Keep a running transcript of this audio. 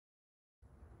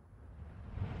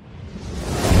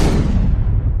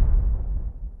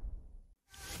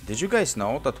Did you guys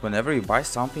know that whenever you buy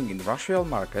something in Rush Royale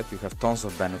Market, you have tons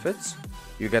of benefits?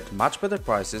 You get much better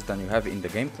prices than you have in the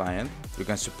game client, you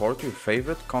can support your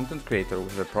favorite content creator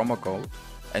with a promo code,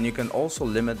 and you can also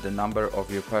limit the number of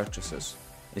your purchases.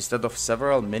 Instead of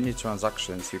several mini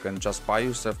transactions, you can just buy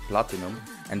yourself platinum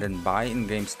and then buy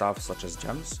in-game stuff such as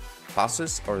gems,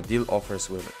 passes or deal offers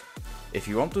with it. If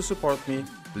you want to support me,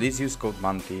 please use code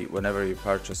Manty whenever you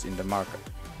purchase in the market.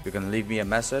 You can leave me a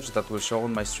message that will show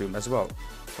on my stream as well.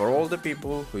 For all the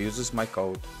people who uses my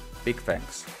code, big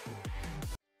thanks.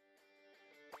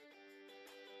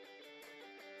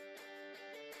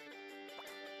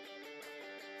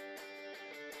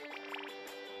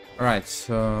 Alright,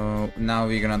 so now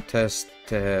we're gonna test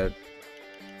they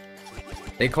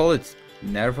call it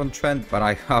nerf on Treant, but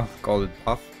I have called it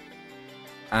buff.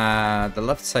 The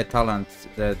left side talent,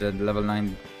 the level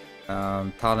 9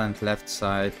 talent left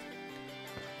side,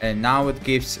 and now it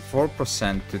gives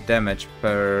 4% to damage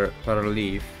per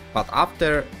leaf, but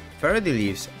after 30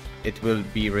 leaves it will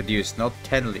be reduced, not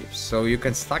 10 leaves, so you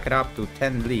can stack it up to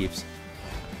 10 leaves.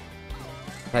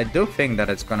 I do think that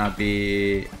it's gonna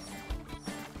be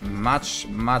much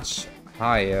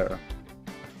higher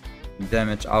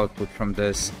damage output from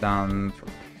this than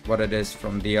what it is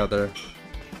from the other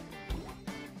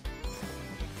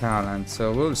talent,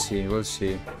 so we'll see.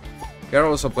 We are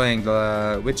also playing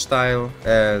the witch style,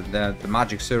 the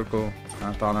magic circle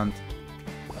talent.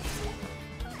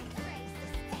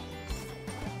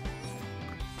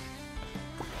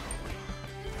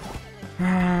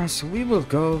 So we will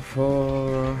go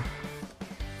for...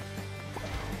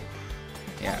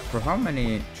 yeah, for how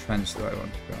many trends do I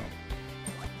want to go?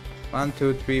 1,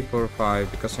 2, 3, 4,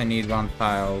 5, because I need one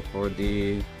tile for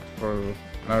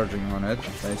merging on it,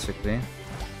 basically.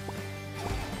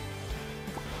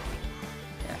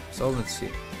 Yeah, so let's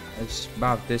see. Let's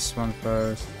buff this one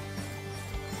first.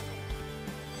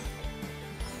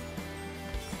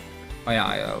 Oh yeah,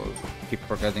 I'll keep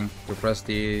forgetting to press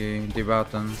the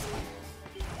button.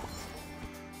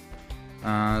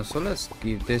 So let's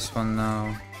give this one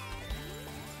now.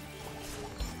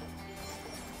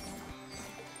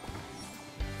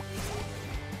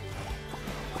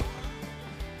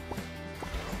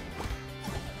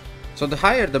 So the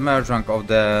higher the merge rank of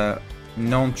the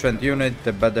non-Treant unit,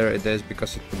 the better it is,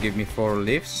 because it will give me 4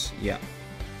 leaves. Yeah,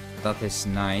 that is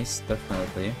nice,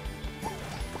 definitely.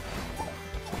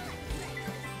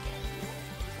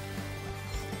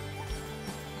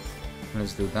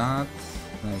 Let's do that.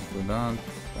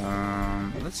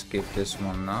 Let's skip this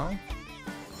one now,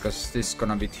 because this is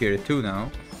gonna be tier 2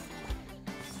 now.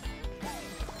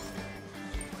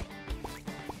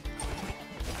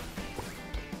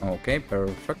 Okay,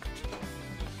 perfect.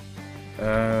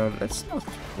 Let's not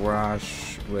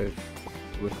rush with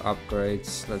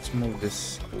upgrades. Let's move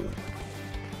this. Ooh.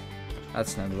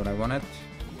 That's not what I wanted.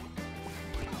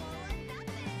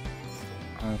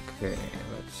 Okay,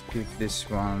 let's keep this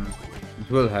one. It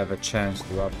will have a chance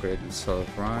to upgrade itself,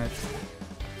 right?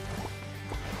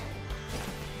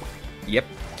 Yep,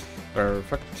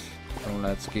 perfect. So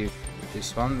let's give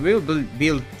this one. We'll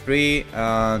build 3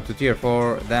 to tier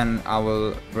 4, then I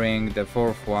will bring the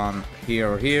 4th one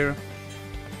here or here,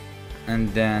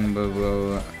 and then we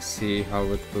will see how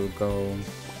it will go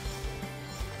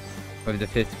with the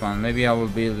 5th one. Maybe I will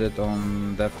build it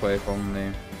on Death Wave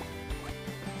only.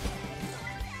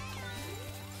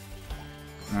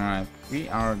 Alright, we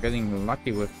are getting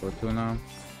lucky with Fortuna.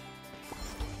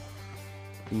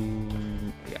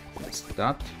 Yeah, let's do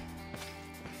that.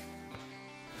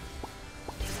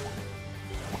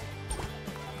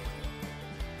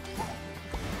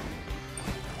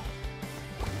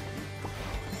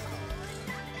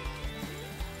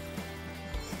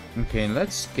 Okay,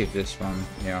 let's skip this one.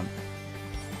 Yeah.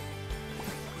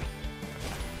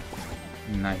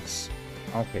 Nice.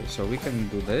 Okay, so we can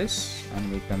do this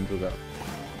and we can do that.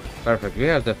 Perfect. We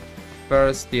have the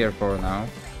first tier 4 now.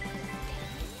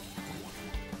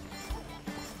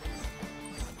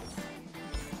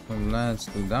 So let's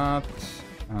do that.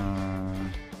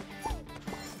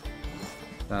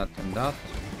 That and that.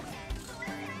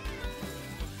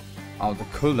 Oh, the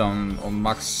cooldown on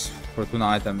max Fortuna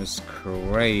item is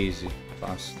crazy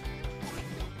fast.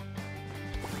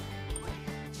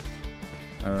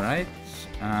 Alright.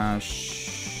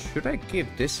 Should I give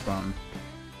this one?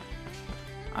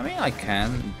 I mean, I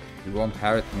can. It won't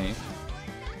hurt me.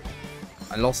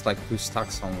 I lost like 2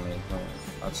 stacks only, so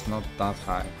that's not that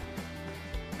high.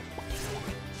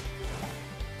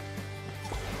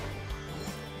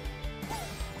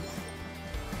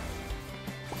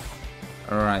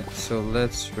 Alright, so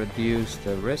let's reduce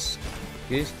the risk.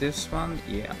 Is this one?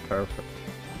 Yeah, perfect.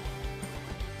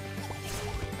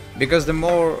 Because the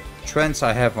more trends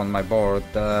I have on my board,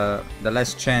 the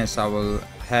less chance I will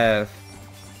have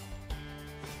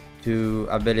to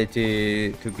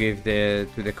ability to give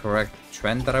to the correct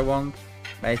trend that I want.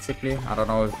 Basically, I don't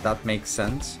know if that makes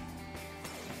sense,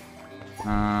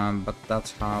 but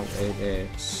that's how it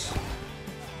is.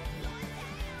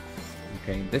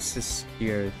 Okay, this is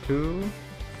here too.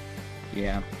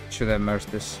 Yeah, should have merged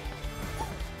this.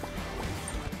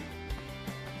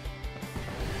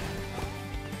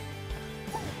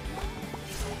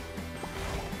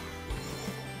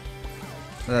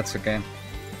 That's okay.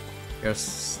 You're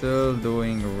still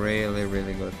doing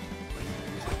really good.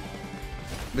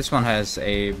 This one has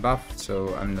a buff,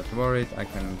 so I'm not worried. I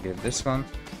can give this one.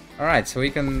 Alright, so we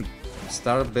can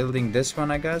start building this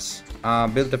one, I guess.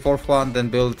 Build the fourth one, then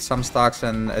build some stacks,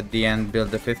 and at the end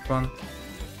build the fifth one.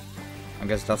 I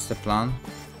guess that's the plan.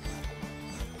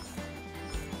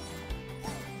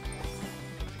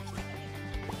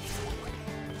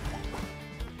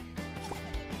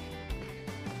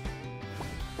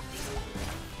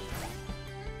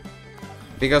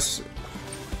 Because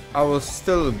I will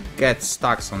still get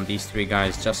stacks on these three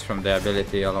guys just from the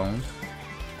ability alone.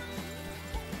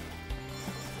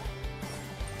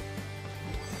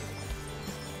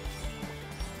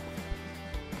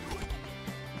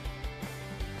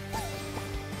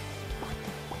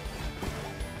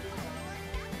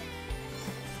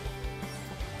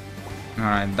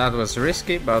 Alright, that was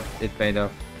risky, but it paid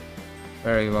off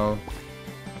very well.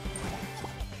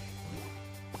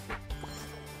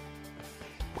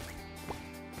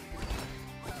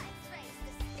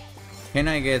 Can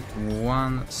I get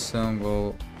one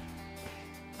single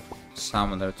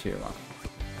summoner tier 1?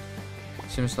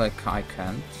 Seems like I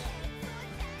can't.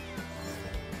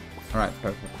 Alright,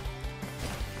 perfect.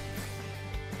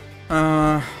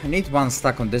 I need one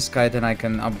stack on this guy, then I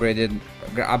can upgrade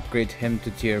him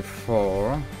to tier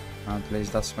 4. At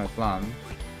least that's my plan.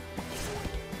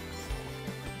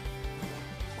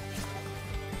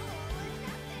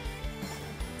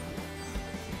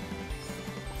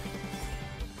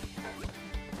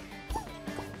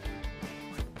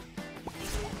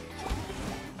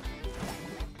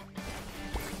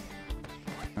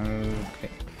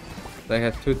 Okay, so I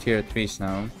have 2 tier 3s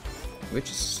now, which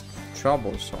is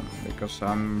troublesome because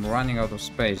I'm running out of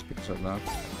space because of that.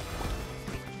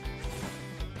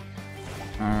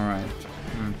 Alright,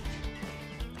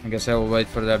 I guess I will wait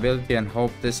for the ability and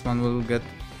hope this one will get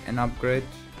an upgrade.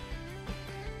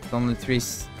 It's only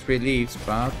three leaves,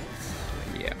 but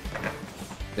yeah,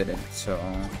 didn't. So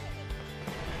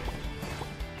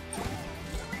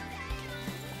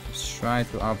let's try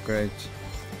to upgrade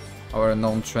our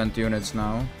non-Treant units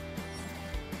now.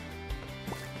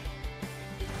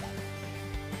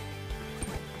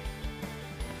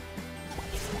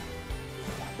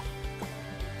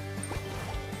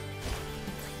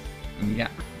 Yeah,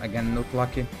 again not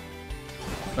lucky.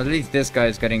 But at least this guy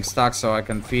is getting stuck, so I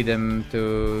can feed him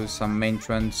to some main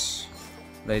Treants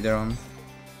later on.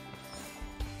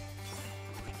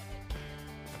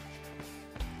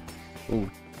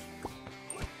 Ooh.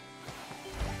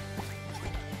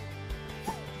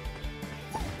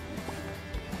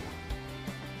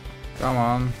 Come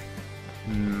on.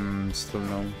 Still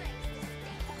no.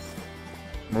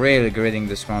 Really gridding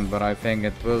this one, but I think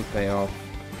it will pay off.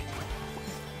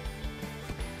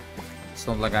 It's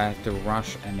not like I have to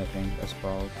rush anything as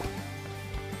well.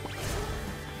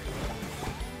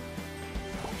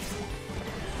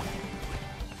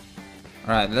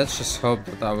 Alright, let's just hope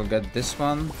that I will get this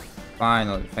one.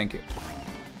 Finally, thank you.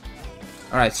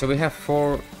 Alright, so we have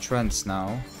 4 Treants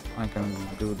now. I can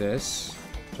do this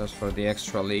just for the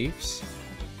extra leaves.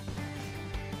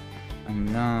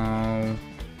 And now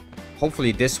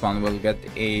hopefully this one will get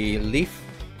a leaf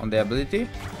on the ability.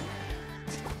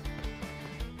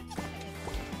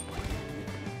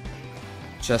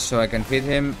 Just so I can feed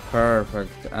him.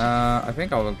 Perfect. I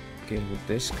think I will give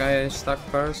this guy a stack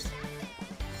first.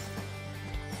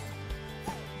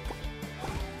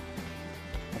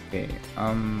 Okay,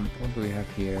 what do we have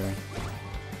here?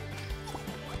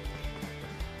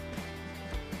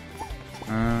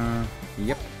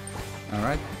 Yep.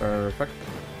 Alright, perfect.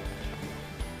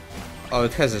 Oh,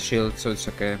 it has a shield, so it's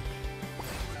okay.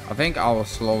 I think I will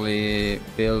slowly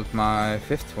build my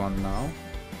 5th one now.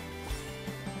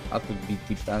 That would be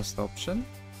the best option.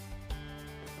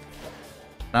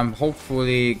 I'm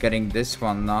hopefully getting this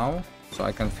one now, so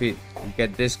I can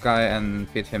get this guy and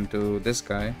feed him to this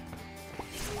guy.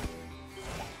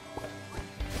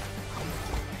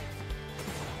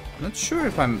 Not sure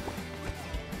if I'm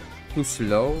too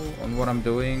slow on what I'm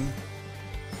doing.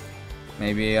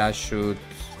 Maybe I should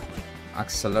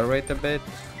accelerate a bit.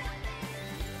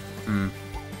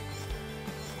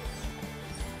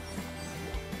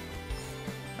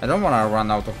 I don't want to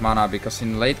run out of mana because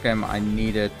in late game I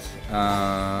needed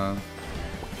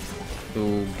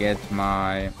to get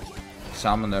my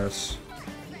summoners.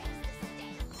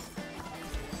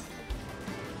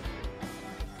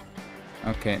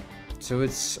 Okay, so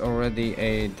it's already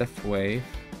a death wave.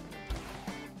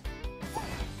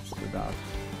 Let's do that.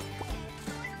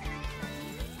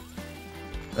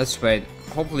 Let's wait.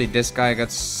 Hopefully this guy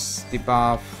gets the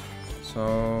buff.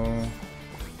 So,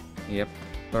 yep,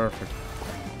 perfect.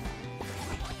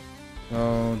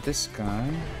 So this guy,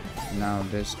 now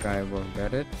this guy will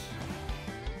get it.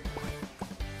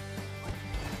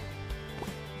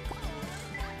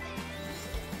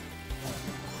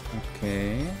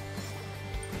 Okay.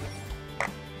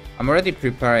 I'm already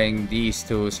preparing these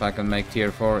two so I can make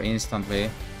tier 4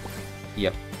 instantly.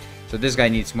 Yep. So this guy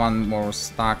needs one more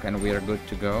stack and we are good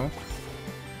to go.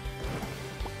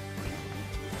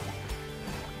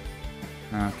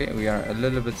 Okay, we are a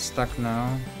little bit stuck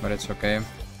now, but it's okay.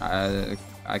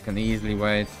 I can easily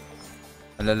wait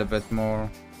a little bit more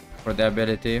for the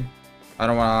ability. I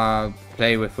don't want to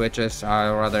play with witches,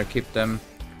 I'd rather keep them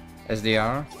as they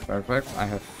are. Perfect, I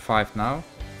have 5 now.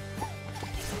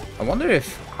 I wonder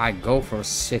if I go for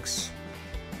 6.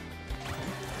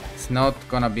 It's not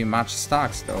gonna be much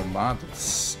stacks though, but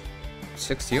it's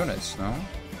 6 units, no?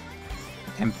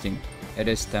 Tempting. It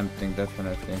is tempting,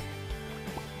 definitely.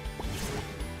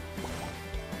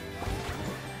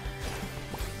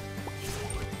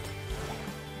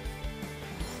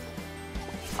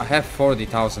 I have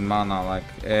 40,000 mana, like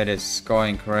it is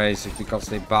going crazy because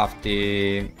they buffed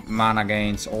the mana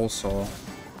gains also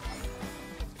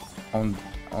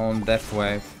on Death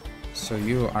Wave. So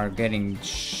you are getting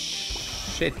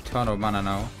shit ton of mana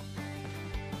now.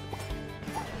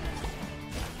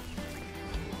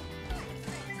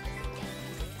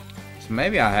 So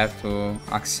maybe I have to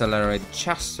accelerate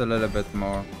just a little bit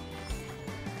more.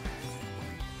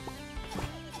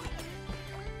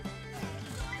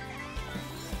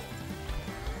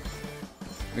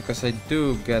 Because I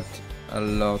do get a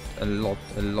lot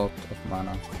of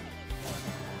mana.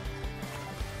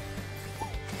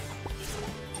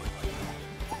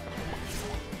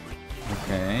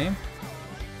 Okay.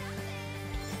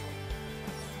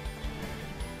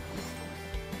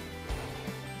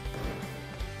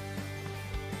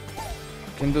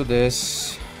 Can do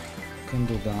this. Can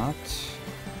do that.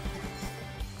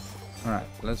 Alright,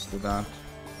 let's do that.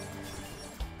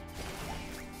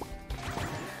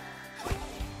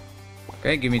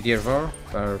 Okay, give me tier 4.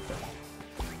 Perfect.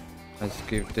 Let's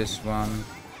give this one.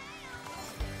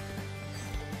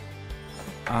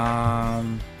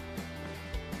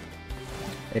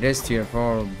 It is tier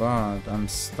 4, but I'm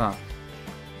stuck.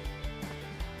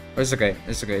 But it's okay.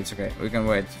 It's okay. It's okay. We can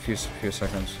wait a few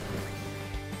seconds,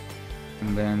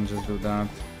 and then just do that,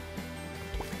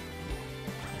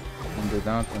 and do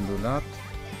that, and do that.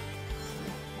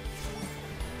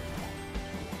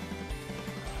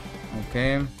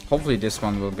 Okay, hopefully this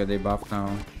one will get a buff now.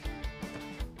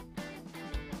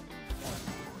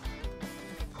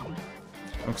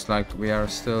 Looks like we are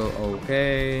still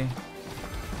okay.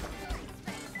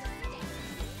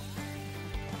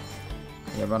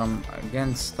 Yeah, but I'm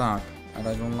again stuck and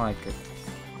I don't like it.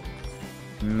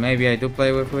 Maybe I do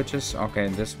play with witches. Okay,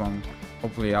 this one.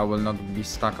 Hopefully I will not be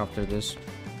stuck after this.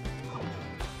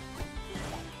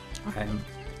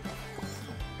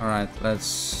 Alright,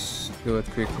 let's do it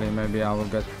quickly. Maybe I will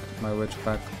get my witch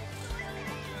back.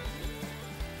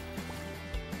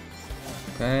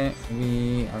 Okay,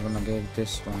 we are gonna get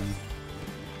this one.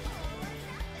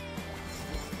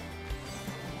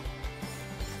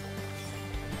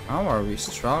 How are we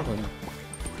struggling?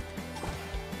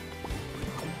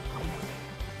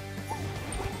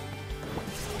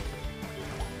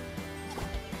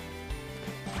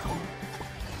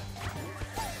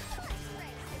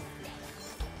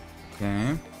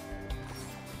 Okay.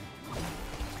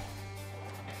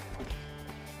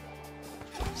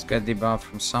 Let's get the buff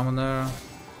from Summoner.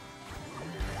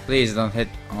 Please don't hit.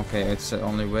 Okay, it's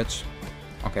only witch.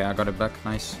 Okay, I got it back.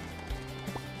 Nice.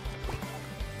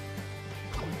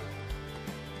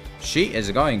 She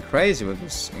is going crazy with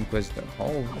this Inquisitor.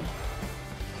 Holy.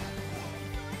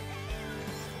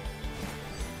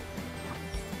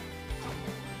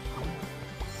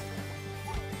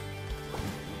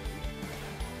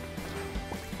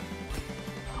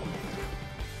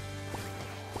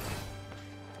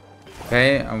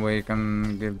 Okay, and we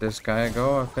can give this guy a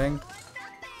go, I think.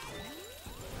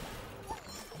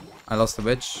 I lost the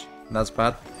witch. That's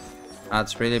bad.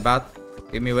 That's really bad.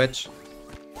 Give me witch.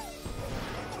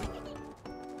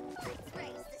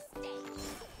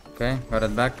 Okay, got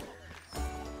it back.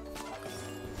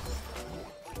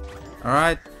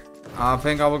 Alright. I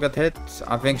think I will get hit.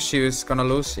 I think she was gonna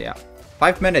lose, yeah.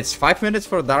 5 minutes. 5 minutes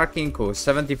for Dark Inku.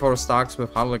 74 stocks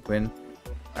with Harlequin.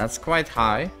 That's quite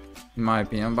high, in my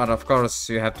opinion. But of course,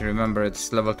 you have to remember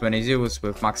it's level 20 Zeus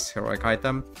with max heroic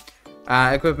item.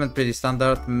 Equipment pretty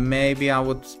standard. Maybe I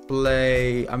would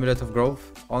play Amulet of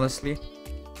Growth, honestly.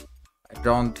 I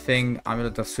don't think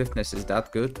Amulet of Swiftness is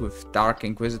that good with Dark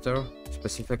Inquisitor,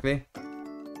 specifically.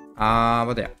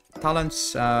 But yeah.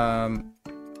 Talents,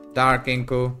 Dark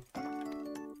Inku.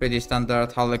 Pretty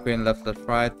standard. Harlequin, left,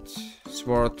 right.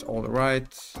 Sword, all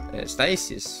right.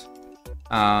 Stasis.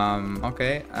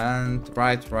 Okay. And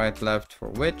right, left for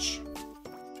Witch.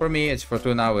 For me, it's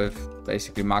Fortuna with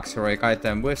basically max heroic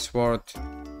item with sword.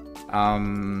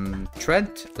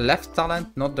 Treant, left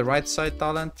talent, not the right side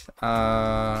talent.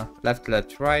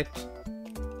 Left, right.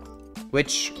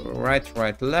 Witch,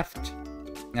 right, left.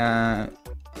 Oh,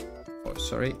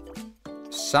 sorry.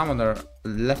 Summoner,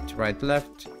 left,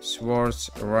 left. Swords,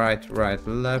 right,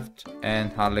 left.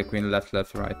 And Harlequin, left,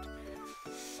 right.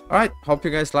 Alright, hope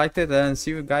you guys liked it and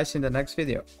see you guys in the next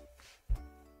video.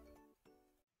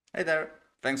 Hey there.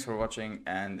 Thanks for watching,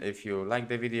 and if you like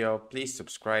the video, please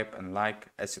subscribe and like,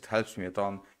 as it helps me a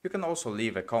ton. You can also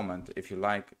leave a comment if you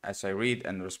like, as I read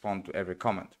and respond to every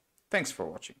comment. Thanks for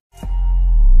watching.